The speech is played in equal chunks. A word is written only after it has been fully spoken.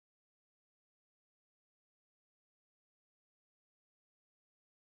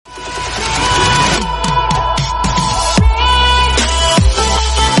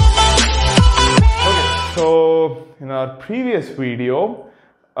in our previous video,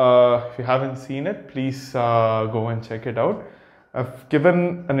 if you haven't seen it, please go and check it out. I've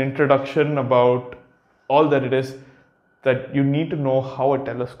given an introduction about all that it is that you need to know how a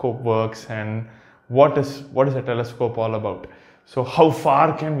telescope works and what is a telescope all about. So how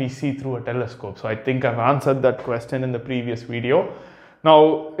far can we see through a telescope? So I think I've answered that question in the previous video.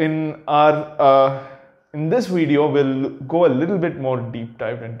 Now in this video, we'll go a little bit more deep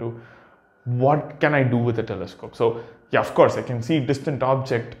dive into what can I do with a telescope. So yeah, of course I can see distant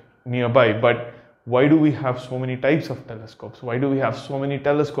object nearby, but why do we have so many types of telescopes? Why do we have so many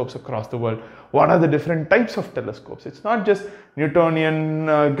telescopes across the world? What are the different types of telescopes? It's not just Newtonian,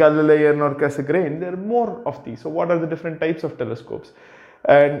 Galilean or Cassegrain. There are more of these. So what are the different types of telescopes?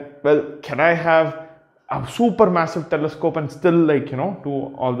 And well, can I have a super massive telescope and still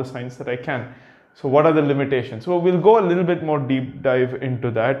do all the science that I can? So what are the limitations? So we'll go a little bit more deep dive into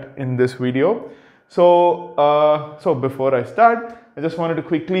that in this video. So, so before I start, I just wanted to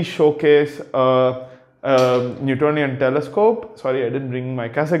quickly showcase a Newtonian telescope. Sorry, I didn't bring my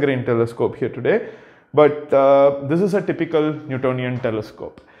Cassegrain telescope here today, but this is a typical Newtonian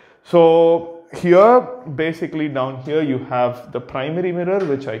telescope. So here, basically down here, you have the primary mirror,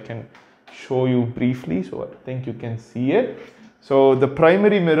 which I can show you briefly. So I think you can see it. So the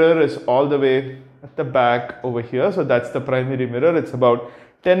primary mirror is all the way at the back over here. So that's the primary mirror. It's about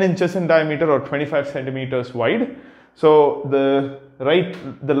 10 inches in diameter or 25 centimeters wide. So the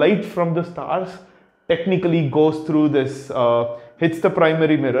light from the stars technically goes through this, hits the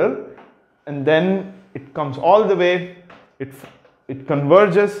primary mirror, and then it comes all the way, it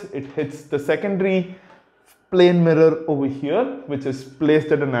converges, it hits the secondary plane mirror over here, which is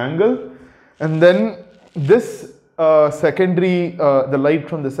placed at an angle, and then this the light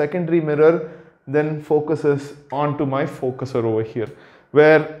from the secondary mirror then focuses onto my focuser over here,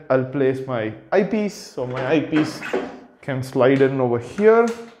 where I'll place my eyepiece. So my eyepiece can slide in over here,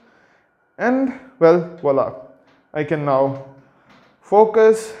 and well, voila, I can now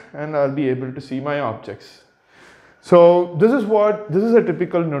focus and I'll be able to see my objects. So this is a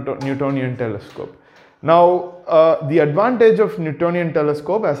typical Newtonian telescope. Now the advantage of Newtonian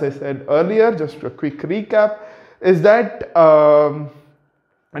telescope, as I said earlier, just a quick recap, is that a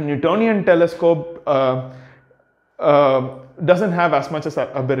Newtonian telescope doesn't have as much as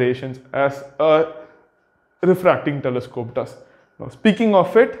aberrations as a refracting telescope does. Now, speaking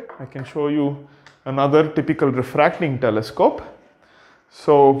of it, I can show you another typical refracting telescope.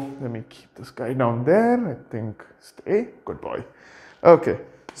 So let me keep this guy down there. I think stay, good boy. Okay,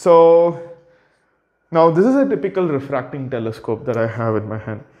 so now this is a typical refracting telescope that I have in my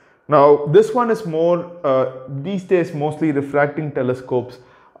hand. Now this one is more, these days mostly refracting telescopes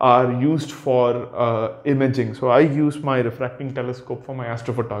are used for imaging. So I use my refracting telescope for my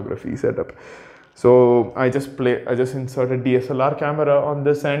astrophotography setup. So I just insert a DSLR camera on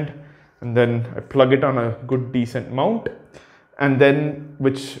this end, and then I plug it on a good decent mount, and then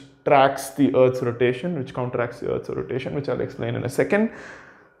which tracks the Earth's rotation, which counteracts the Earth's rotation, which I'll explain in a second.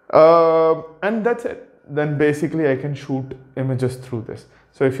 And that's it. Then basically I can shoot images through this.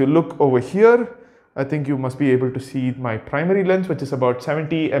 So if you look over here, I think you must be able to see my primary lens, which is about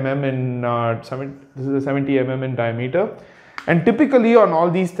 70 mm in diameter. And typically on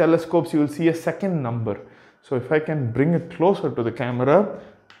all these telescopes, you will see a second number. So if I can bring it closer to the camera,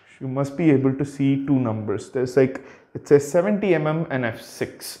 you must be able to see two numbers. There's it says 70 mm and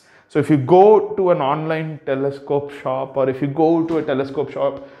f6. So if you go to an online telescope shop, or if you go to a telescope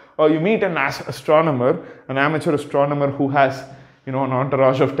shop, or you meet an astronomer, an amateur astronomer who has an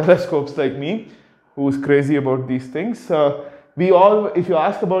entourage of telescopes like me, who's crazy about these things. If you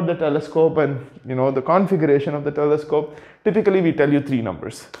ask about the telescope and the configuration of the telescope, typically we tell you three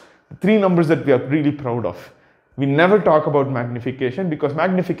numbers. Three numbers that we are really proud of. We never talk about magnification, because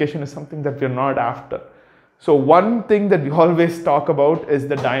magnification is something that we are not after. So one thing that we always talk about is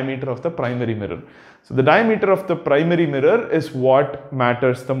the diameter of the primary mirror. So the diameter of the primary mirror is what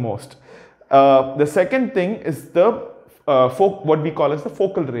matters the most. The second thing is what we call as the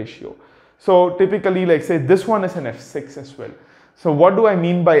focal ratio. So typically, like say this one is an f6 as well. So what do I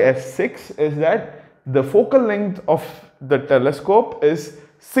mean by f6 is that the focal length of the telescope is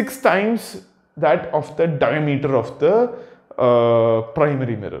 6 times that of the diameter of the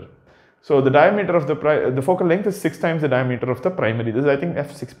primary mirror. So the diameter of the focal length is 6 times the diameter of the primary. This is I think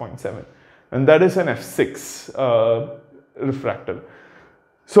f6.7, and that is an f6 refractor.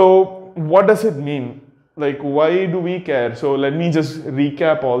 So what does it mean? Like, why do we care? So let me just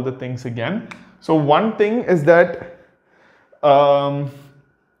recap all the things again. So one thing is that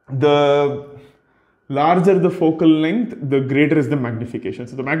the larger the focal length, the greater is the magnification.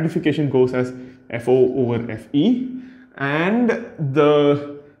 So the magnification goes as FO over FE, and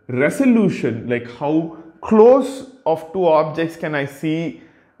the resolution, like how close of two objects can I see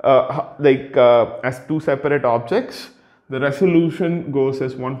as two separate objects, the resolution goes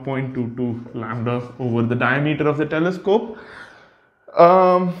as 1.22 lambda over the diameter of the telescope.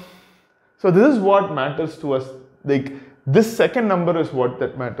 So this is what matters to us, like this second number is what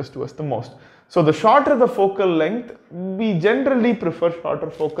that matters to us the most. So the shorter the focal length, we generally prefer shorter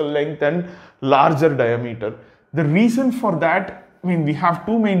focal length and larger diameter. The reason for that, I mean, we have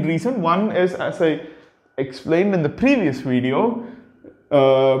two main reasons. One is, as I explained in the previous video,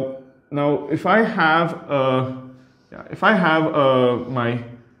 now if I have my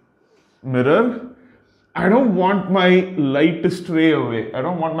mirror, I don't want my light to stray away. I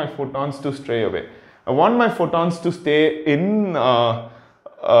don't want my photons to stray away. I want my photons to stay in like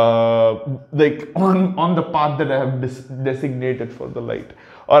on the path that I have designated for the light.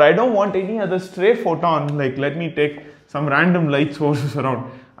 Or I don't want any other stray photon, like let me take some random light sources around.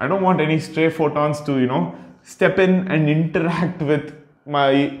 I don't want any stray photons to, you know, step in and interact with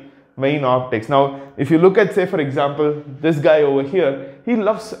my main optics. Now, if you look at, say for example, this guy over here, he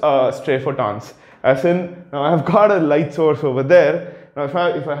loves stray photons. As in, now I've got a light source over there. Now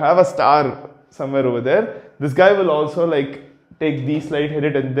if I have a star somewhere over there, this guy will also like take these light, hit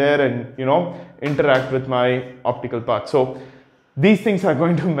it in there, and you know, interact with my optical path. So these things are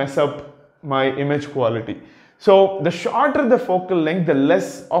going to mess up my image quality. So the shorter the focal length, the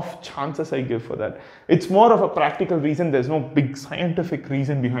less of chances I give for that. It's more of a practical reason. There's no big scientific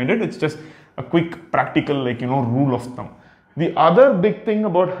reason behind it. It's just a quick practical, like, you know, rule of thumb. The other big thing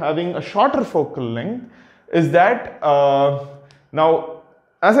about having a shorter focal length is that now,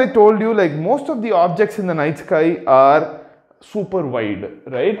 as I told you, like most of the objects in the night sky are super wide,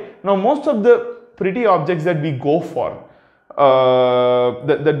 right? Now, most of the pretty objects that we go for,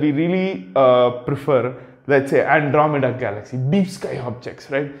 that we really prefer, let's say Andromeda Galaxy, deep sky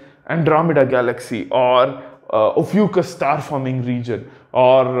objects, right? Andromeda Galaxy, or Ophiuchus star forming region,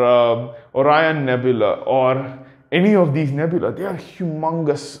 or Orion Nebula, or any of these nebula, they are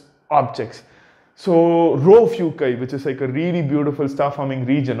humongous objects. So Rho Ophiuchi, which is like a really beautiful star forming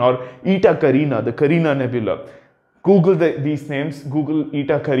region, or Eta Carina, the Carina Nebula. Google these names, Google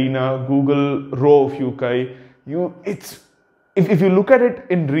Eta Carina, Google Rho Ophiuchi. If you look at it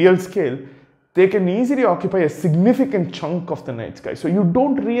in real scale, they can easily occupy a significant chunk of the night sky. So you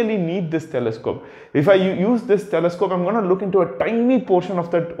don't really need this telescope. If I use this telescope, I'm going to look into a tiny portion of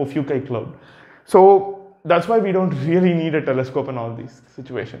that Ophiuchi cloud. So that's why we don't really need a telescope in all these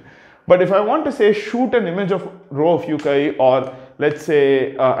situations. But if I want to say shoot an image of Rho Ophiuchi, or let's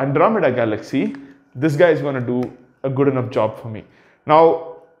say Andromeda Galaxy, this guy is going to do a good enough job for me.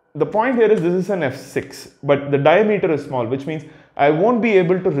 Now, the point here is this is an f6, but the diameter is small, which means I won't be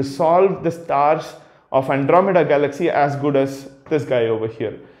able to resolve the stars of Andromeda Galaxy as good as this guy over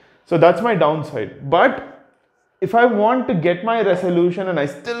here. So that's my downside. But if I want to get my resolution and I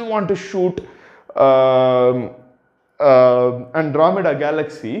still want to shoot Andromeda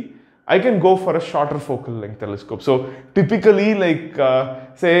Galaxy, I can go for a shorter focal length telescope. So typically, like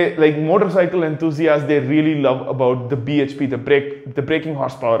say like motorcycle enthusiasts, they really love about the BHP, the braking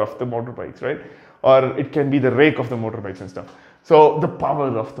horsepower of the motorbikes, right? Or it can be the rake of the motorbikes and stuff. So the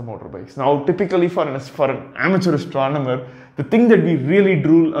power of the motorbikes. Now typically for an amateur astronomer, the thing that we really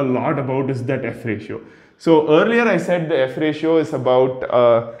drool a lot about is that F ratio. So earlier I said the F ratio is about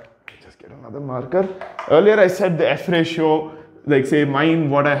just get another marker. Earlier I said the F ratio, like say mine,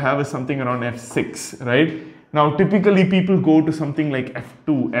 what I have is something around f6, right? Now typically people go to something like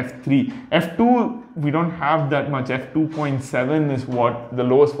f2, f3. f2, we don't have that much. f2.7 is what the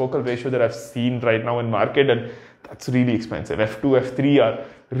lowest focal ratio that I've seen right now in market, and that's really expensive. f2, f3 are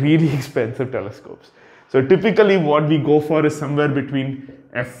really expensive telescopes. So typically what we go for is somewhere between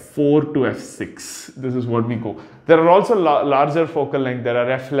f4 to f6. This is what we go. There are also larger focal length. There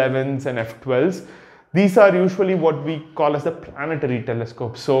are f11s and f12s. These are usually what we call as the planetary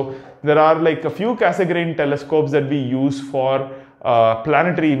telescopes. So there are like a few Cassegrain telescopes that we use for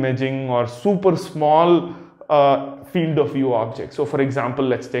planetary imaging or super small field of view objects. So for example,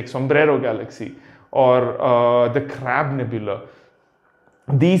 let's take Sombrero Galaxy or the Crab Nebula.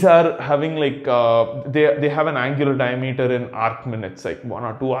 These are having like, they have an angular diameter in arc minutes, like 1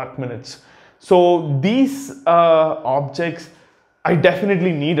 or 2 arc minutes. So these objects, I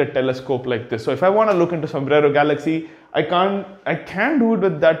definitely need a telescope like this. So if I want to look into Sombrero Galaxy, I can do it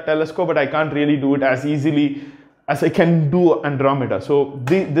with that telescope, but I can't really do it as easily as I can do Andromeda. So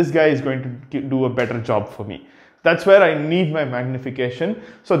this guy is going to do a better job for me. That's where I need my magnification.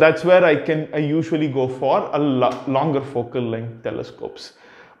 So that's where I usually go for a longer focal length telescopes.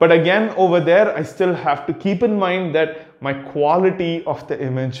 But again, over there, I still have to keep in mind that my quality of the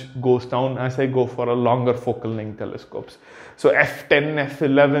image goes down as I go for a longer focal length telescopes. So f10,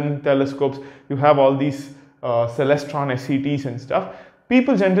 f11 telescopes, you have all these Celestron SCTs and stuff.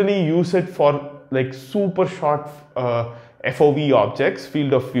 People generally use it for like super short FOV objects,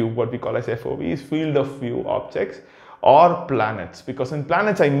 field of view, what we call as FOVs, field of view objects, or planets, because in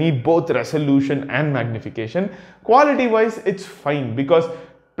planets I need both resolution and magnification. Quality wise, it's fine, because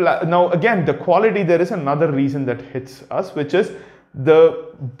now again, the quality, there is another reason that hits us, which is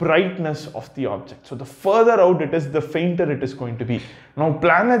the brightness of the object. So the further out it is, the fainter it is going to be. Now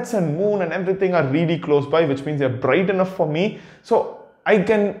planets and moon and everything are really close by, which means they're bright enough for me, so I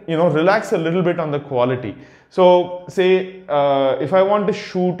can, you know, relax a little bit on the quality. So say if I want to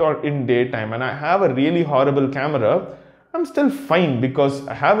shoot or in daytime and I have a really horrible camera, I'm still fine because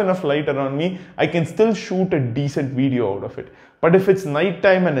I have enough light around me. I can still shoot a decent video out of it. But if it's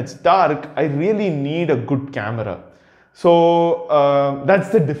nighttime and it's dark, I really need a good camera. So that's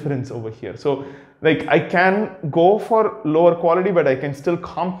the difference over here. So like I can go for lower quality, but I can still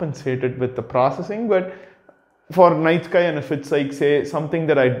compensate it with the processing. But for night sky, and if it's like say something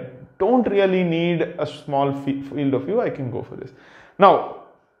that I don't really need a small field of view, I can go for this. Now,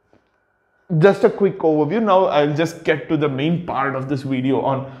 just a quick overview. Now I'll just get to the main part of this video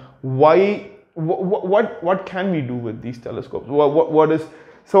on why, what can we do with these telescopes? What is,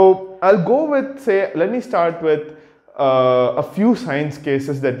 so I'll go with, say, let me start with a few science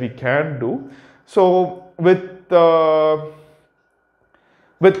cases that we can do. So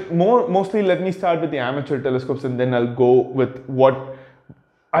mostly let me start with the amateur telescopes, and then I'll go with what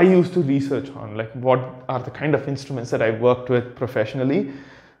I used to research on, like what are the kind of instruments that I worked with professionally.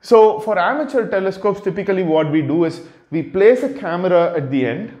 So for amateur telescopes, typically what we do is we place a camera at the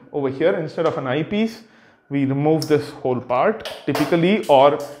end over here. Instead of an eyepiece, we remove this whole part typically,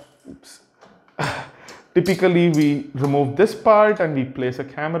 or typically we remove this part and we place a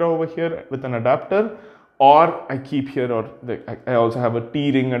camera over here with an adapter, or I keep here, or I also have a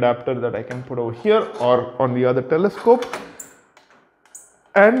T-ring adapter that I can put over here or on the other telescope.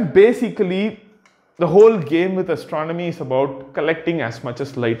 And basically the whole game with astronomy is about collecting as much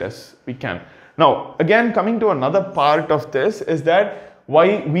as light as we can. Now again, coming to another part of this is that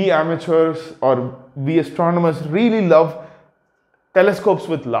why we amateurs or we astronomers really love telescopes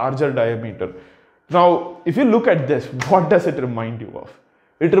with larger diameter. Now if you look at this, what does it remind you of?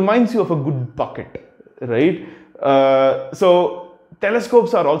 It reminds you of a good bucket, right? So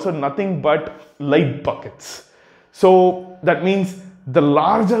telescopes are also nothing but light buckets. So that means the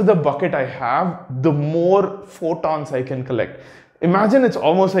larger the bucket I have, the more photons I can collect. Imagine it's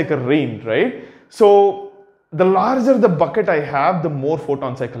almost like a rain, right? So the larger the bucket I have, the more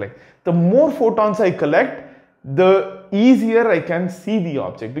photons I collect. The more photons I collect, the easier I can see the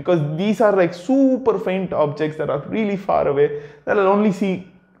object, because these are like super faint objects that are really far away that I'll only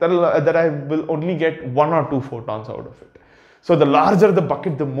see, that I will only get 1 or 2 photons out of it. So the larger the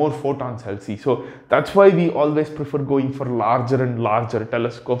bucket, the more photons I'll see. So that's why we always prefer going for larger and larger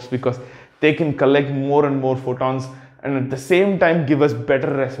telescopes, because they can collect more and more photons and at the same time give us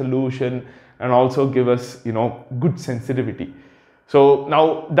better resolution and also give us, you know, good sensitivity. So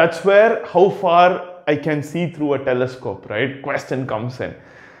now that's where how far I can see through a telescope, right? Question comes in.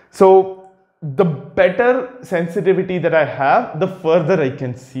 So the better sensitivity that I have, the further I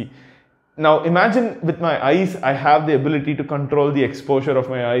can see. Now imagine with my eyes, I have the ability to control the exposure of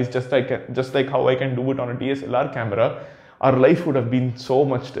my eyes just like how I can do it on a DSLR camera. Our life would have been so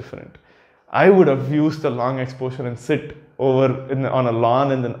much different. I would have used the long exposure and sit over on a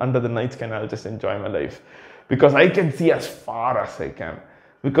lawn and then under the night sky and I'll just enjoy my life, because I can see as far as I can.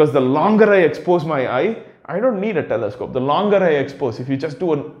 Because the longer I expose my eye, I don't need a telescope. The longer I expose, if you just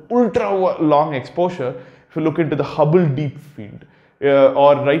do an ultra long exposure, if you look into the Hubble deep field,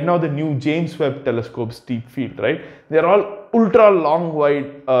 or right now the new James Webb telescope's deep field, right? They're all ultra long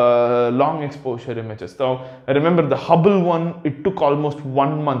wide, long exposure images. Now, I remember the Hubble one, it took almost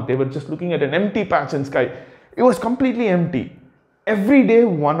 1 month. They were just looking at an empty patch in sky. It was completely empty. Every day,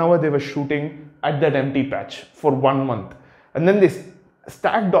 1 hour, they were shooting at that empty patch for 1 month. And then they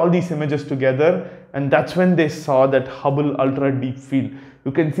stacked all these images together, and that's when they saw that Hubble ultra deep field.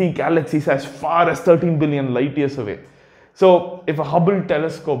 You can see galaxies as far as 13 billion light years away. So if a Hubble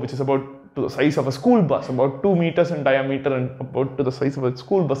telescope, which is about to the size of a school bus, about 2 meters in diameter and about to the size of a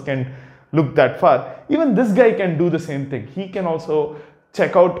school bus, can look that far, even this guy can do the same thing. He can also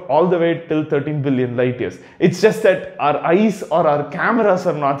check out all the way till 13 billion light years. It's just that our eyes or our cameras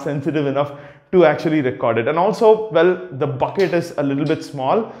are not sensitive enough to actually record it. And also, well, the bucket is a little bit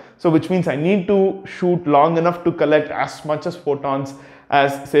small, so which means I need to shoot long enough to collect as much as photons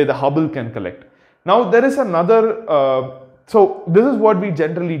as, say, the Hubble can collect. Now there is another, so this is what we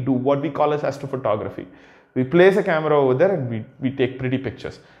generally do, what we call as astrophotography. We place a camera over there and we take pretty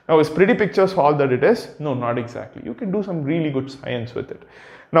pictures. Now, is pretty pictures all that it is? No, not exactly. You can do some really good science with it.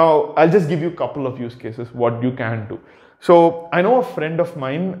 Now, I'll just give you a couple of use cases, what you can do. So, I know a friend of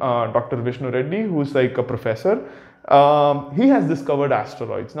mine, Dr. Vishnu Reddy, who's like a professor. He has discovered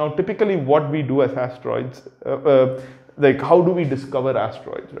asteroids. Now, typically what we do as asteroids, like how do we discover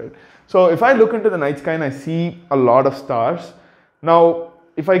asteroids, right? So, if I look into the night sky and I see a lot of stars, now,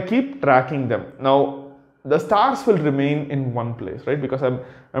 if I keep tracking them, now, the stars will remain in one place, right? Because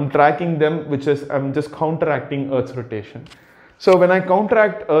I'm tracking them, which is I'm just counteracting Earth's rotation. So when I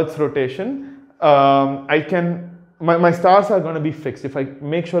counteract Earth's rotation, I can my stars are going to be fixed. If I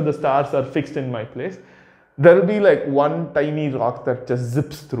make sure the stars are fixed in my place, there will be like one tiny rock that just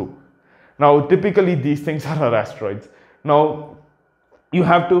zips through. Now, typically these things are our asteroids. Now, you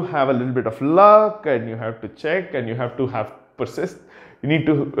have to have a little bit of luck, and you have to check, and you have to have persist. You need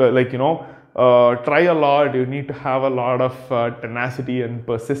to try a lot. You need to have a lot of tenacity and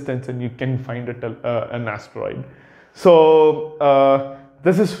persistence, and you can find an asteroid. So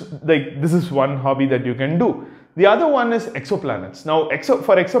this is one hobby that you can do. The other one is exoplanets. Now,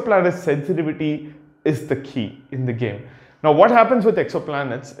 for exoplanets, sensitivity is the key in the game. Now, what happens with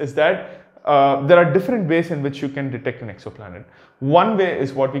exoplanets is that there are different ways in which you can detect an exoplanet. One way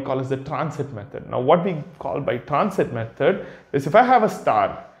is what we call as the transit method. Now, what we call by transit method is if I have a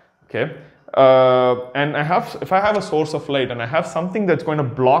star, okay, and if I have a source of light and I have something that's going to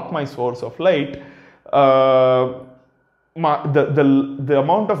block my source of light, the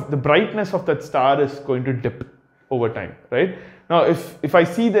amount of the brightness of that star is going to dip over time, right? Now, if I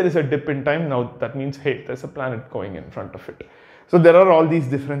see there is a dip in time, now that means, hey, there's a planet going in front of it. So there are all these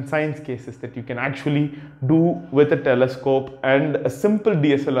different science cases that you can actually do with a telescope and a simple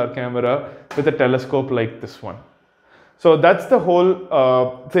DSLR camera with a telescope like this one. So that's the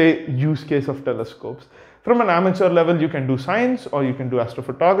whole, say, use case of telescopes. From an amateur level, you can do science, or you can do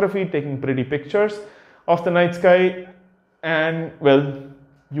astrophotography, taking pretty pictures of the night sky, and well,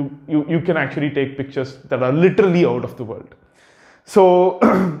 you can actually take pictures that are literally out of the world. So,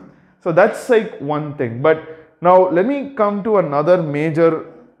 so that's like one thing. But now let me come to another major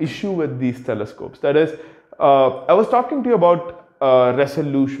issue with these telescopes. That is, I was talking to you about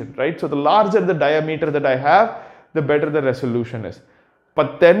resolution, right? So the larger the diameter that I have, the better the resolution is.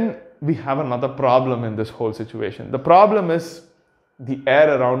 But then we have another problem in this whole situation. The problem is the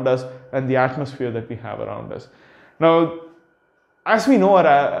air around us and the atmosphere that we have around us. Now, as we know,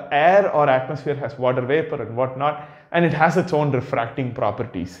 our air or atmosphere has water vapor and whatnot, and it has its own refracting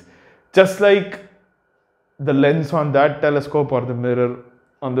properties. Just like the lens on that telescope or the mirror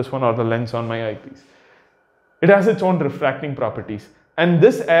on this one or the lens on my eyepiece. It has its own refracting properties. And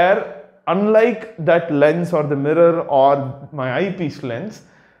this air, unlike that lens or the mirror or my eyepiece lens,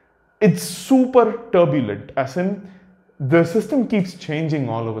 it's super turbulent, as in the system keeps changing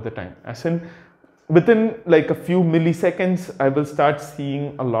all over the time. As in within like a few milliseconds, I will start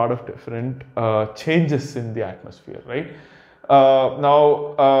seeing a lot of different changes in the atmosphere, right?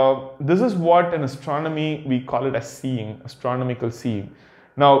 This is what in astronomy we call it as seeing, astronomical seeing.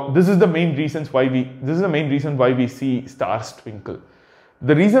 Now, this is the main reason why we see stars twinkle.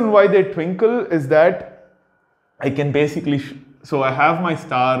 The reason why they twinkle is that I can basically, so I have my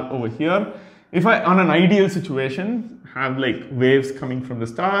star over here. If I, on an ideal situation, have like waves coming from the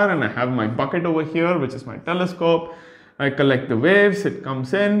star, and I have my bucket over here, which is my telescope. I collect the waves, it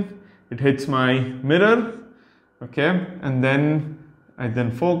comes in, it hits my mirror. Okay, and then I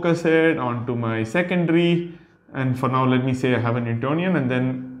focus it onto my secondary, and for now let me say I have a Newtonian, and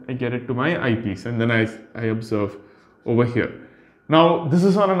then I get it to my eyepiece, and then I observe over here. Now this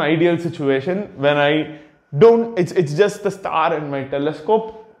is on an ideal situation when I don't, it's just the star and my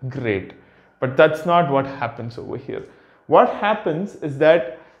telescope, great. But that's not what happens over here. What happens is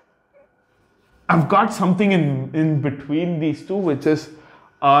that I've got something in between these two, which is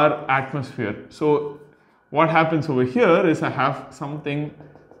our atmosphere. So what happens over here is I have something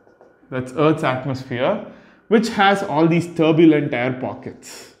that's Earth's atmosphere, which has all these turbulent air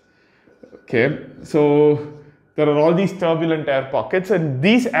pockets. Okay, so there are all these turbulent air pockets, and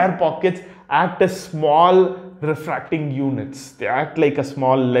these air pockets act as small refracting units. They act like a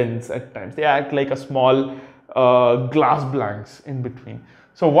small lens at times. They act like a small glass blanks in between.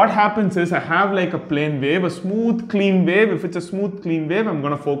 So what happens is I have like a plane wave, a smooth, clean wave. If it's a smooth, clean wave, I'm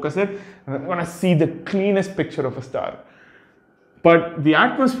going to focus it and I'm going to see the cleanest picture of a star. But the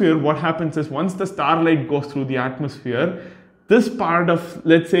atmosphere, what happens is once the starlight goes through the atmosphere, this part of,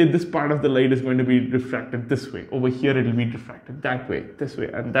 let's say this part of the light is going to be refracted this way. Over here it will be refracted that way, this way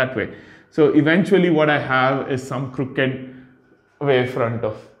and that way. So eventually what I have is some crooked wavefront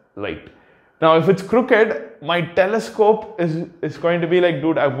of light. Now if it's crooked, my telescope is going to be like,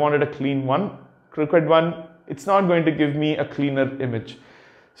 dude, I wanted a clean one. Crooked one, it's not going to give me a cleaner image.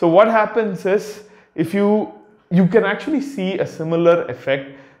 So what happens is, if you can actually see a similar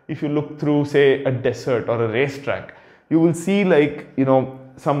effect if you look through, say, a desert or a racetrack. You will see, like, you know,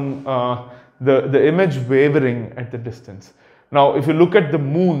 some the image wavering at the distance. Now if you look at the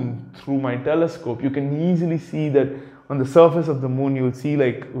moon through my telescope, you can easily see that on the surface of the moon you will see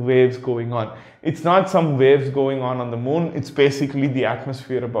like waves going on. It's not some waves going on the moon, it's basically the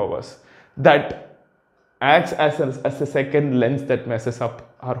atmosphere above us that acts as a second lens that messes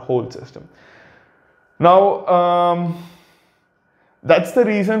up our whole system. Now that's the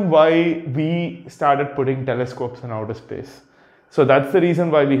reason why we started putting telescopes in outer space. So that's the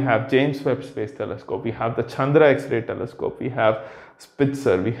reason why we have James Webb Space Telescope, we have the Chandra X-ray Telescope, we have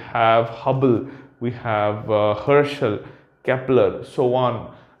Spitzer, we have Hubble, we have Herschel, Kepler, so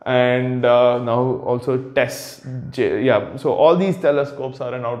on, and now also TESS. Yeah, so all these telescopes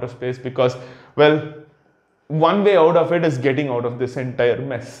are in outer space because, well, one way out of it is getting out of this entire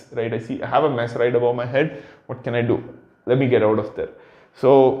mess, right? I have a mess right above my head. What can I do? Let me get out of there.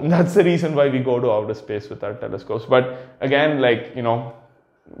 So that's the reason why we go to outer space with our telescopes. But again, like, you know,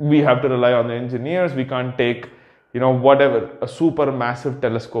 we have to rely on the engineers. We can't take, you know, whatever, a super massive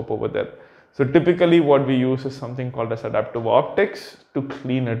telescope over there. So typically what we use is something called as adaptive optics to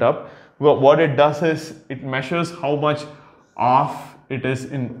clean it up. Well, what it does is it measures how much off it is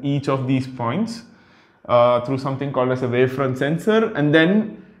in each of these points through something called as a wavefront sensor, and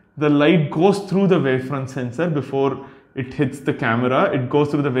then the light goes through the wavefront sensor before it hits the camera. It goes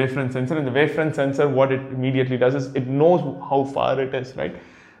through the wavefront sensor, and the wavefront sensor, what it immediately does is it knows how far it is, right?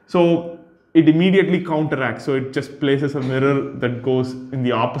 So it immediately counteracts. So it just places a mirror that goes in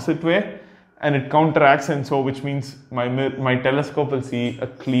the opposite way, and it counteracts, and so which means my telescope will see a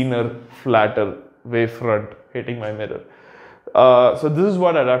cleaner, flatter wavefront hitting my mirror. So this is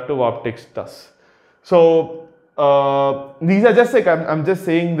what adaptive optics does. So these are just like, I'm just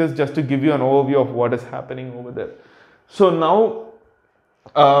saying this just to give you an overview of what is happening over there. So now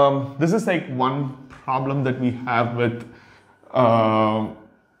this is like one problem that we have with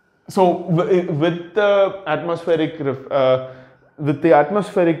with the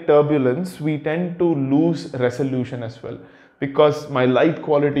atmospheric turbulence, we tend to lose resolution as well, because my light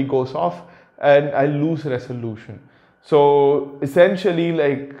quality goes off and I lose resolution. So essentially,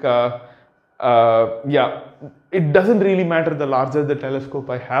 like yeah, it doesn't really matter the larger the telescope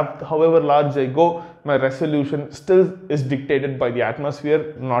I have. However large I go, my resolution still is dictated by the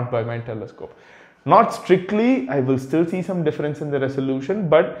atmosphere, not by my telescope. Not strictly, I will still see some difference in the resolution,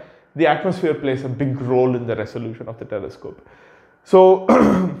 but the atmosphere plays a big role in the resolution of the telescope. So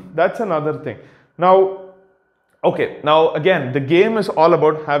that's another thing. Now, okay, now again, the game is all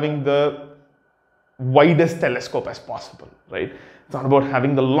about having the widest telescope as possible, right? It's not about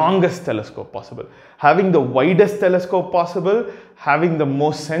having the longest telescope possible. Having the widest telescope possible, having the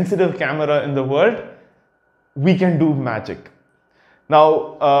most sensitive camera in the world, we can do magic.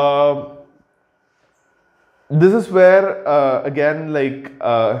 Now, this is where, again, like,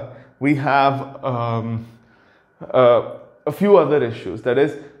 we have a few other issues. That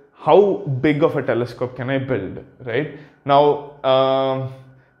is, how big of a telescope can I build, right? Now,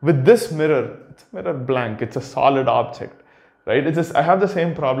 with this mirror, it's a mirror blank, it's a solid object, right? It's just, I have the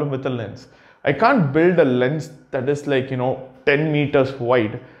same problem with the lens. I can't build a lens that is like, you know, 10 meters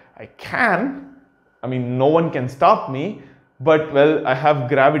wide. I can, I mean, no one can stop me, but well, I have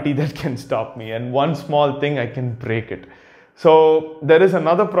gravity that can stop me, and one small thing, I can break it. So there is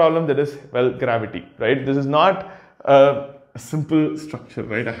another problem, that is, well, gravity, right? This is not a simple structure,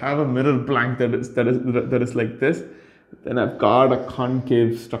 right? I have a mirror blank that is like this. Then I've got a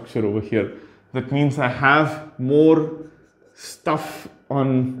concave structure over here. That means I have more stuff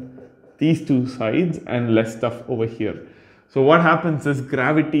on these two sides and less stuff over here. So what happens is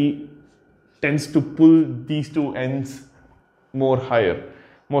gravity tends to pull these two ends more higher,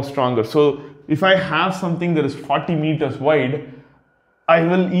 more stronger. So if I have something that is 40 meters wide, I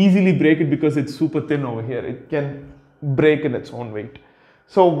will easily break it because it's super thin over here. It can break in its own weight.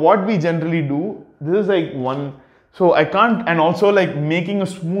 So what we generally do, this is like one, so I can't, and also like making a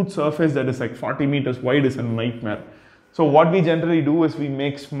smooth surface that is like 40 meters wide is a nightmare. So what we generally do is we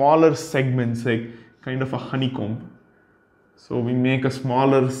make smaller segments, like kind of a honeycomb. So we make a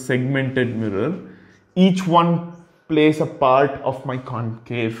smaller segmented mirror, each one plays a part of my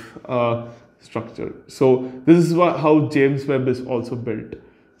concave structure. So this is how James Webb is also built.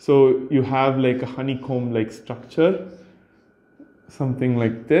 So you have like a honeycomb-like structure, something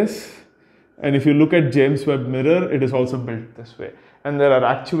like this. And if you look at James Webb mirror, it is also built this way. And there are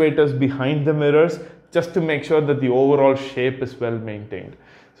actuators behind the mirrors just to make sure that the overall shape is well maintained.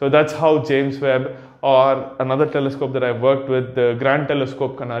 So that's how James Webb, or another telescope that I've worked with, the Grand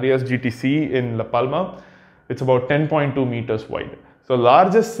Telescope Canarias GTC in La Palma, it's about 10.2 meters wide. So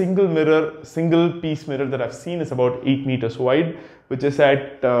largest single piece mirror that I've seen is about 8 meters wide, which is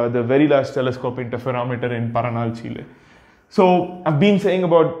at the Very Large Telescope Interferometer in Paranal, Chile. So I've been saying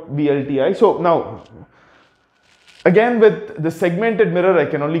about VLTI. So now, again with the segmented mirror, I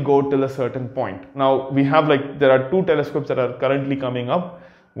can only go till a certain point. Now we have there are two telescopes that are currently coming up.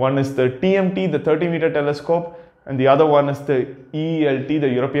 One is the TMT, the 30-meter telescope, and the other one is the ELT, the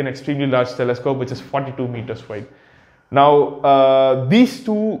European Extremely Large Telescope, which is 42 meters wide. Now, these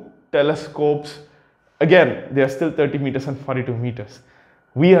two telescopes, again, they are still 30 meters and 42 meters.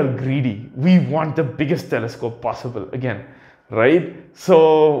 We are greedy. We want the biggest telescope possible, again, right?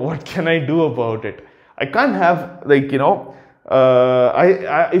 So, what can I do about it? I can't have, if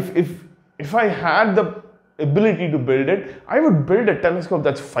I had the ability to build it, I would build a telescope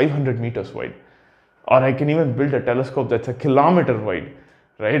that's 500 meters wide. Or I can even build a telescope that's a kilometer wide,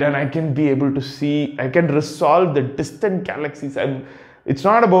 right? And I can be able to see, I can resolve the distant galaxies. And it's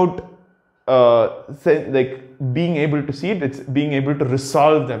not about being able to see it, it's being able to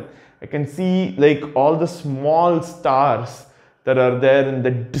resolve them. I can see all the small stars that are there in the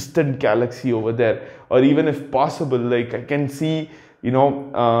distant galaxy over there. Or even if possible, I can see,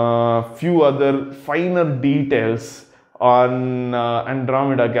 few other finer details on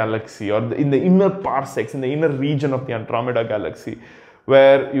Andromeda galaxy, or in the inner parsecs, in the inner region of the Andromeda galaxy,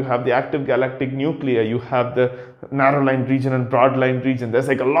 where you have the active galactic nuclei, you have the narrow line region and broad line region. There's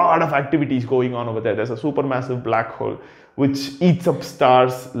a lot of activities going on over there. There's a supermassive black hole which eats up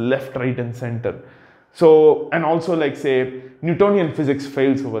stars left, right and center. So, and also say Newtonian physics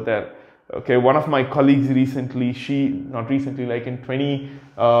fails over there. Okay, one of my colleagues recently, in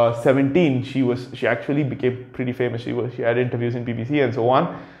 2017, she actually became pretty famous. She had interviews in BBC and so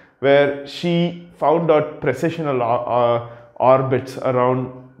on, where she found out precessional orbits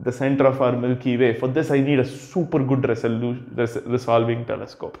around the center of our Milky Way. For this, I need a super good resolving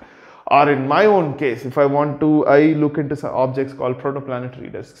telescope. Or in my own case, if I want to, I look into some objects called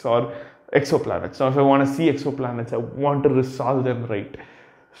protoplanetary disks or exoplanets. Now, if I want to see exoplanets, I want to resolve them right.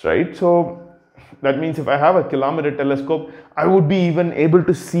 So that means if I have a kilometer telescope, I would be even able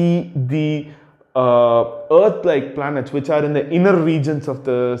to see the Earth-like planets which are in the inner regions of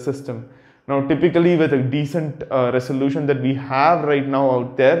the system. Now, typically with a decent resolution that we have right now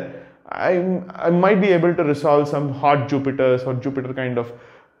out there, I might be able to resolve some hot Jupiters or Jupiter kind of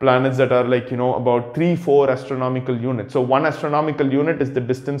planets that are about 3-4 astronomical units. So one astronomical unit is the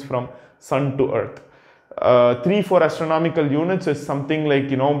distance from Sun to Earth. 3-4 astronomical units is something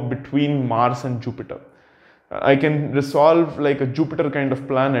between Mars and Jupiter. I can resolve a Jupiter kind of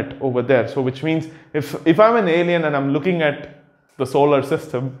planet over there. So which means if I'm an alien and I'm looking at the solar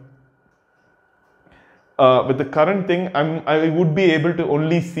system, with the current thing, I would be able to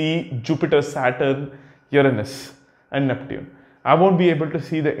only see Jupiter, Saturn, Uranus and Neptune. I won't be able to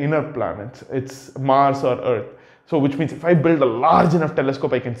see the inner planets. It's Mars or Earth. So which means if I build a large enough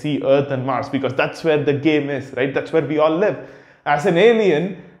telescope, I can see Earth and Mars, because that's where the game is, right? That's where we all live. As an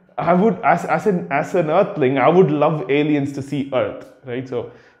alien, I would, as an Earthling, I would love aliens to see Earth, right?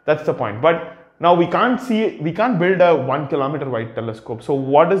 So that's the point. But now we can't build a 1 kilometer wide telescope. So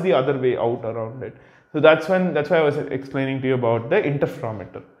what is the other way out around it? So that's why I was explaining to you about the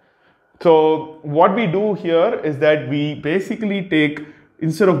interferometer. So what we do here is that we basically take,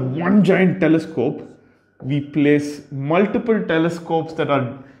 instead of one giant telescope, we place multiple telescopes that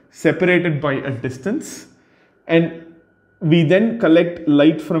are separated by a distance, and we then collect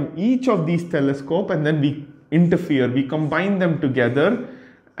light from each of these telescopes, and then we combine them together,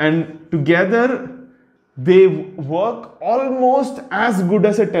 and together they work almost as good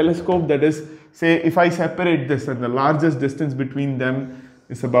as a telescope. That is, say if I separate this and the largest distance between them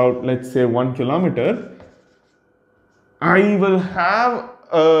is about, let's say, 1 kilometer, I will have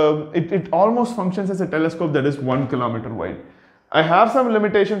it almost functions as a telescope that is 1 kilometer wide. I have some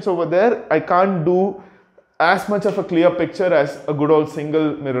limitations over there. I can't do as much of a clear picture as a good old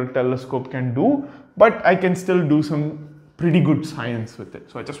single mirror telescope can do, but I can still do some pretty good science with it.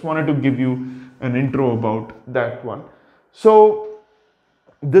 So I just wanted to give you an intro about that one. So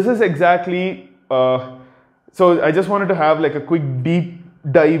this is exactly, so I just wanted to have a quick deep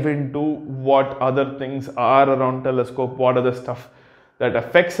dive into what other things are around telescope, what are the stuff that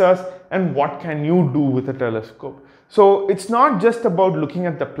affects us, and what can you do with a telescope. So it's not just about looking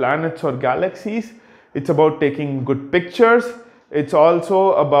at the planets or galaxies, it's about taking good pictures. It's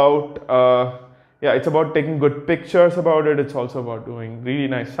also about it's about taking good pictures about it. It's also about doing really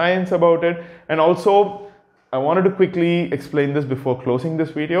nice science about it. And also, I wanted to quickly explain this before closing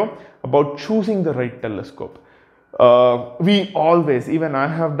this video about choosing the right telescope. We always, even I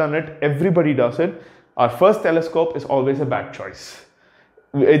have done it, everybody does it. Our first telescope is always a bad choice.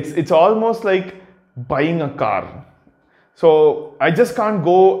 It's almost like buying a car. So I just can't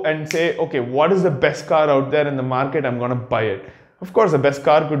go and say, okay, what is the best car out there in the market? I'm going to buy it. Of course, the best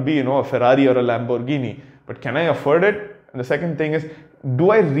car could be, a Ferrari or a Lamborghini, but can I afford it? And the second thing is, do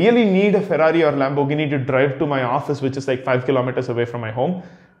I really need a Ferrari or Lamborghini to drive to my office, which is like 5 kilometers away from my home?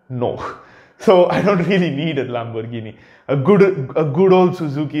 No. So I don't really need a Lamborghini. A good old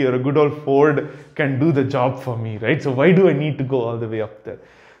Suzuki or a good old Ford can do the job for me, right? So why do I need to go all the way up there?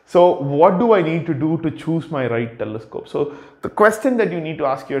 So what do I need to do to choose my right telescope? So the question that you need to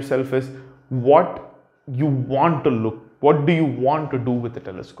ask yourself is, what you want to look, what do you want to do with the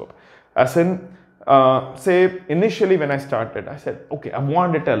telescope? As in, say initially when I started, I said, okay, I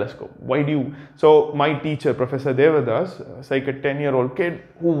want a telescope. Why do you? So my teacher, Professor Devadas, was like a 10-year-old kid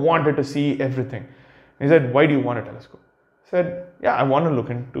who wanted to see everything. He said, why do you want a telescope? I said, yeah, I want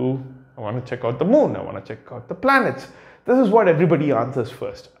to check out the moon. I want to check out the planets. This is what everybody answers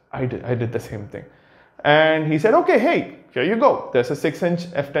first. I did the same thing. And he said, okay, hey, here you go. There's a 6-inch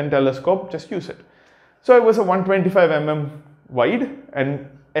f10 telescope, just use it. So it was a 125 mm wide and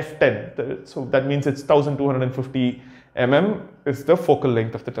f10. So that means it's 1250 mm is the focal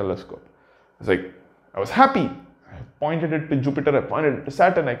length of the telescope. I was happy. I pointed it to Jupiter, I pointed it to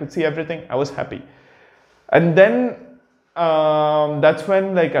Saturn, I could see everything. I was happy. And then that's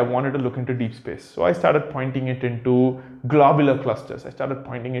when I wanted to look into deep space. So I started pointing it into globular clusters. I started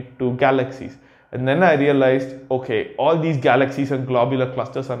pointing it to galaxies. And then I realized, okay, all these galaxies and globular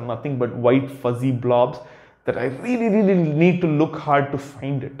clusters are nothing but white fuzzy blobs that I really need to look hard to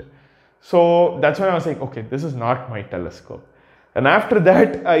find it. So that's when I was like, okay, this is not my telescope. And after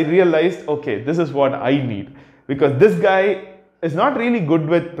that, I realized, okay, this is what I need. Because this guy is not really good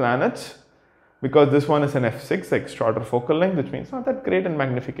with planets, because this one is an f6, like shorter focal length, which means not that great in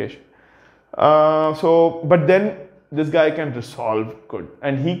magnification. But then this guy can resolve good,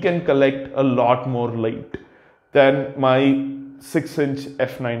 and he can collect a lot more light than my 6-inch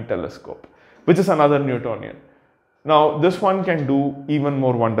f9 telescope, which is another Newtonian. Now this one can do even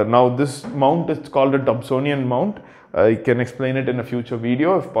more wonder. Now this mount is called a Dobsonian mount. I can explain it in a future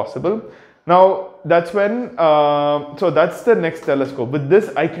video if possible. Now that's when, so that's the next telescope. With this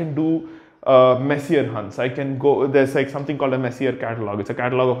I can do Messier hunts. I can go, there's something called a Messier catalog. It's a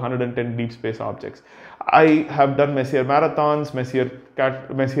catalog of 110 deep space objects. I have done Messier marathons,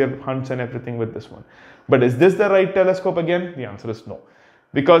 Messier hunts and everything with this one. But is this the right telescope again? The answer is no.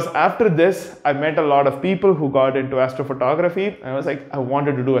 Because after this, I met a lot of people who got into astrophotography, and I was like, I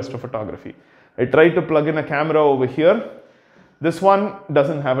wanted to do astrophotography. I tried to plug in a camera over here. This one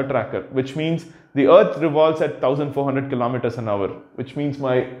doesn't have a tracker, which means the Earth revolves at 1400 kilometers an hour, which means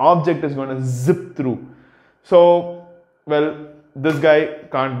my object is going to zip through. So, well, this guy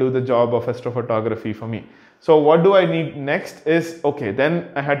can't do the job of astrophotography for me. So what do I need next is, okay, then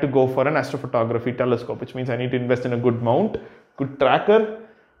I had to go for an astrophotography telescope, which means I need to invest in a good mount, good tracker,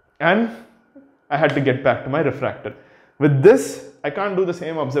 and I had to get back to my refractor. With this, I can't do the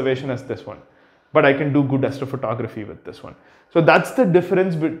same observation as this one, but I can do good astrophotography with this one. So that's the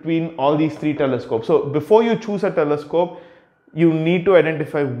difference between all these three telescopes. So before you choose a telescope, you need to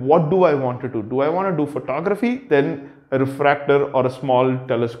identify, what do I want to do? Do I want to do photography? Then a refractor or a small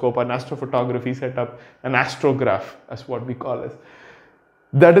telescope, an astrophotography setup, an astrograph, as what we call it.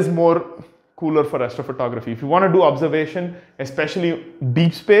 That is more cooler for astrophotography. If you want to do observation, especially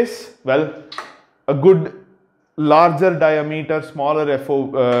deep space, well, a good larger diameter, smaller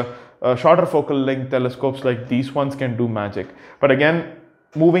shorter focal length telescopes like these ones can do magic. But again,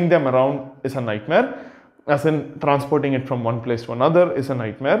 moving them around is a nightmare, as in transporting it from one place to another is a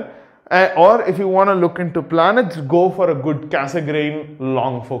nightmare. Or if you want to look into planets, go for a good Cassegrain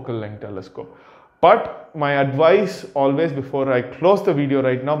long focal length telescope. But my advice always, before I close the video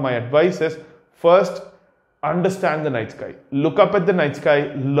right now, my advice is, first, understand the night sky. Look up at the night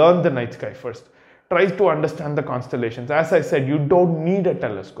sky, learn the night sky first. Try to understand the constellations. As I said, you don't need a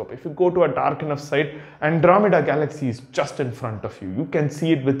telescope. If you go to a dark enough site, Andromeda galaxy is just in front of you. You can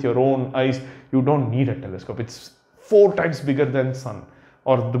see it with your own eyes. You don't need a telescope. It's 4 times bigger than sun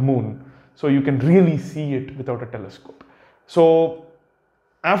or the moon. So you can really see it without a telescope. So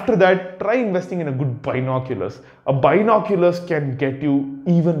After that, try investing in a good binoculars. A binoculars can get you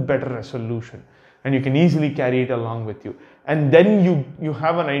even better resolution, and you can easily carry it along with you. And then you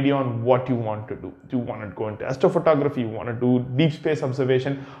have an idea on what you want to do. Do you want to go into astrophotography? You want to do deep space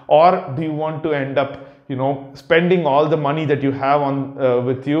observation, or do you want to end up, you know, spending all the money that you have on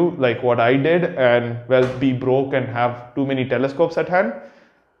with you, like what I did, and well, be broke and have too many telescopes at hand?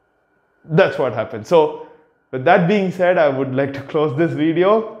 That's what happened. So with that being said, I would like to close this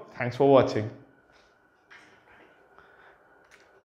video. Thanks for watching.